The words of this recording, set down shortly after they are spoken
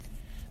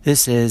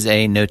This is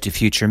a note to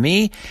future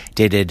me,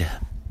 dated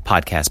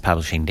podcast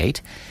publishing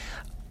date.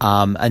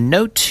 A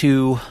note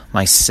to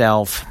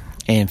myself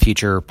and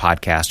future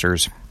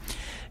podcasters,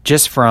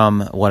 just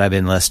from what I've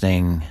been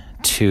listening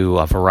to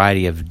a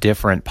variety of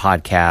different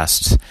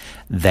podcasts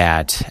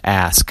that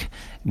ask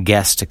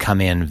guests to come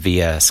in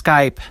via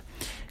Skype,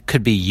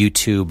 could be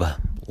YouTube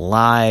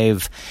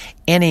Live,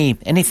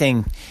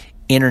 anything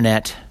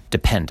internet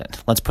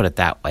dependent. Let's put it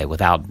that way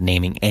without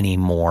naming any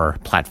more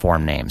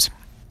platform names.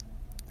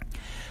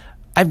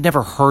 I've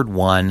never heard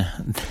one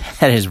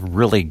that is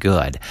really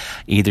good.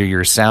 Either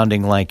you're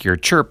sounding like you're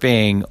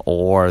chirping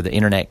or the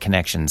internet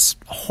connection's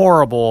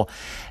horrible.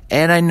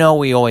 And I know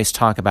we always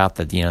talk about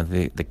that,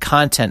 the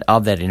content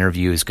of that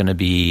interview is going to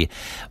be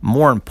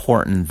more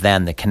important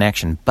than the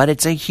connection, but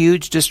it's a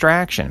huge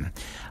distraction.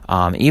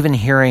 Even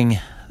hearing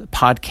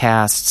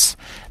podcasts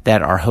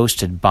that are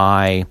hosted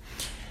by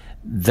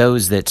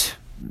those that,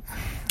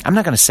 I'm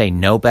not going to say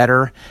know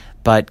better,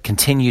 but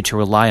continue to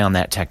rely on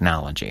that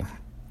technology.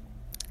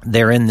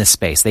 They're in this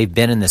space. They've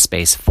been in this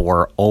space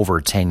for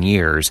over 10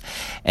 years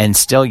and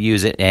still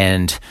use it.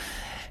 And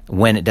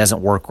when it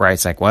doesn't work right,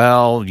 it's like,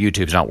 well,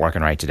 YouTube's not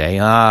working right today.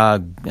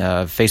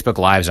 Facebook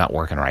Live's not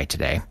working right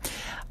today.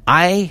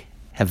 I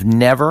have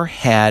never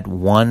had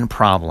one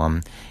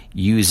problem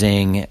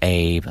using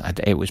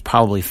it was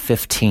probably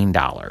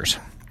 $15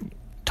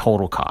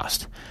 total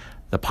cost,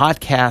 the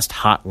Podcast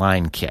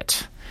Hotline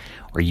Kit,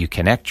 where you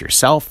connect your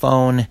cell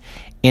phone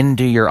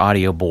into your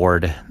audio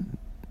board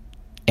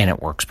and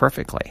it works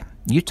perfectly.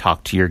 You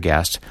talk to your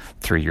guest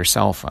through your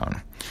cell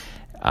phone.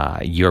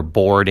 Your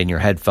board and your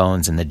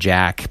headphones and the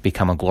jack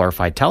become a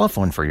glorified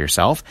telephone for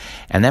yourself,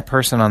 and that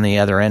person on the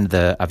other end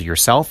of your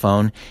cell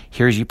phone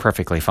hears you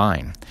perfectly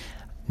fine.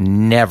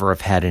 Never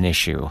have had an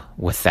issue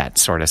with that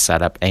sort of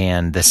setup.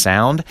 And the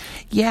sound,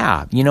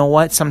 yeah, you know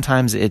what?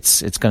 Sometimes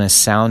it's going to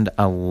sound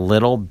a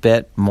little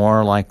bit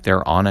more like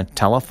they're on a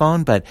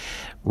telephone, but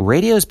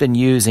radio's been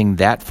using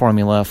that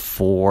formula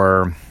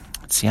for,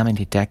 let's see, how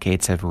many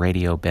decades have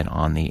radio been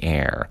on the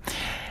air?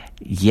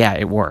 Yeah,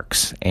 it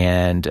works.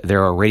 And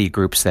there are radio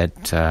groups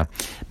that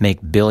make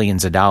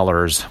billions of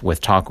dollars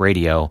with talk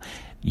radio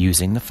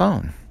using the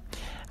phone.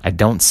 I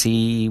don't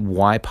see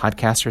why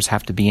podcasters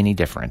have to be any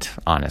different,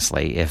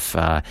 honestly. If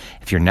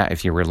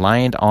you're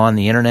reliant on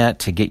the internet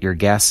to get your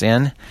guests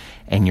in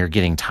and you're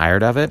getting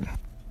tired of it,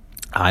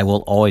 I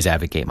will always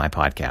advocate my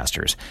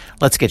podcasters.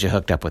 Let's get you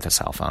hooked up with a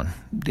cell phone.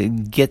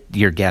 Get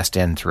your guest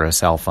in through a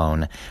cell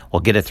phone. We'll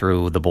get it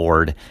through the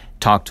board.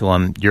 Talk to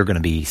them. You're going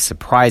to be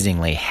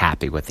surprisingly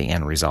happy with the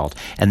end result.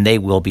 And they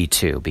will be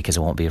too, because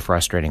it won't be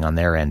frustrating on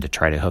their end to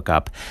try to hook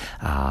up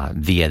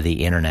via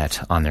the internet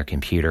on their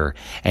computer.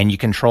 And you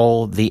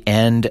control the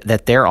end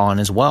that they're on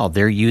as well.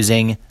 They're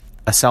using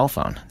a cell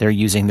phone. They're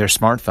using their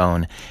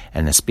smartphone,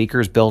 and the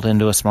speakers built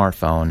into a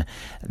smartphone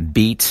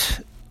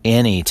beat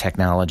any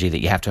technology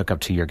that you have to hook up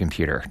to your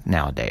computer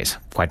nowadays,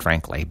 quite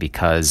frankly,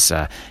 because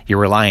you're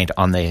reliant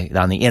on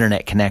the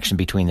internet connection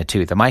between the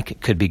two. The mic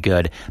could be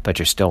good, but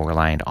you're still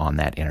reliant on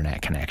that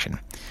internet connection.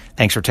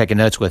 Thanks for taking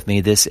notes with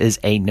me. This is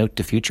a note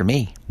to future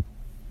me.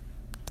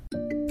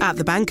 At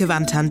the Bank of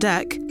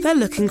Antandek, they're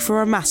looking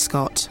for a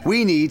mascot.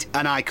 We need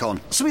an icon.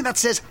 Something that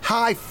says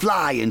high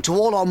flying to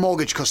all our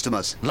mortgage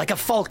customers. Like a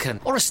falcon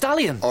or a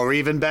stallion. Or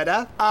even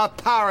better, a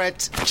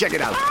parrot. Check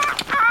it out.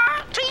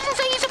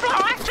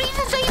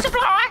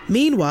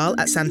 Meanwhile,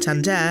 at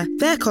Santander,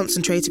 they're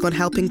concentrating on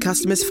helping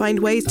customers find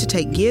ways to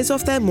take years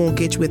off their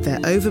mortgage with their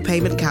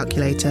overpayment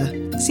calculator.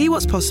 See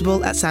what's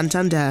possible at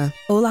Santander.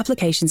 All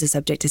applications are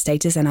subject to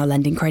status and our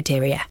lending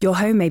criteria. Your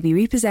home may be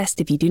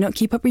repossessed if you do not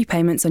keep up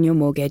repayments on your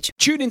mortgage.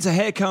 Tune into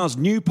Haycar's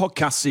new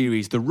podcast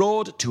series, The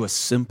Road to a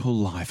Simple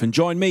Life, and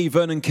join me,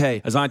 Vernon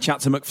Kay, as I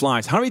chat to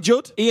McFly's Harry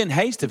Judd, Ian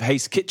Haste of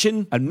Haste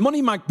Kitchen, and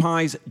Money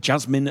Magpie's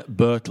Jasmine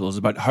Birtles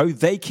about how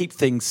they keep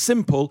things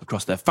simple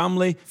across their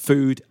family,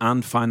 food,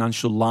 and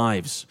financial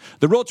lives.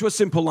 The Road to a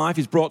Simple Life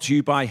is brought to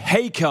you by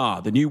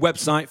Haycar, the new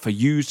website for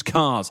used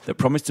cars that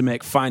promise to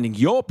make finding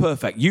your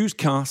perfect used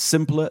car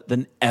simpler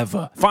than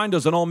ever. Find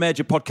us on all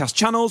major podcast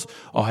channels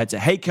or head to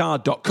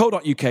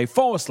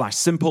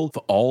haycar.co.uk/simple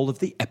for all of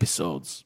the episodes.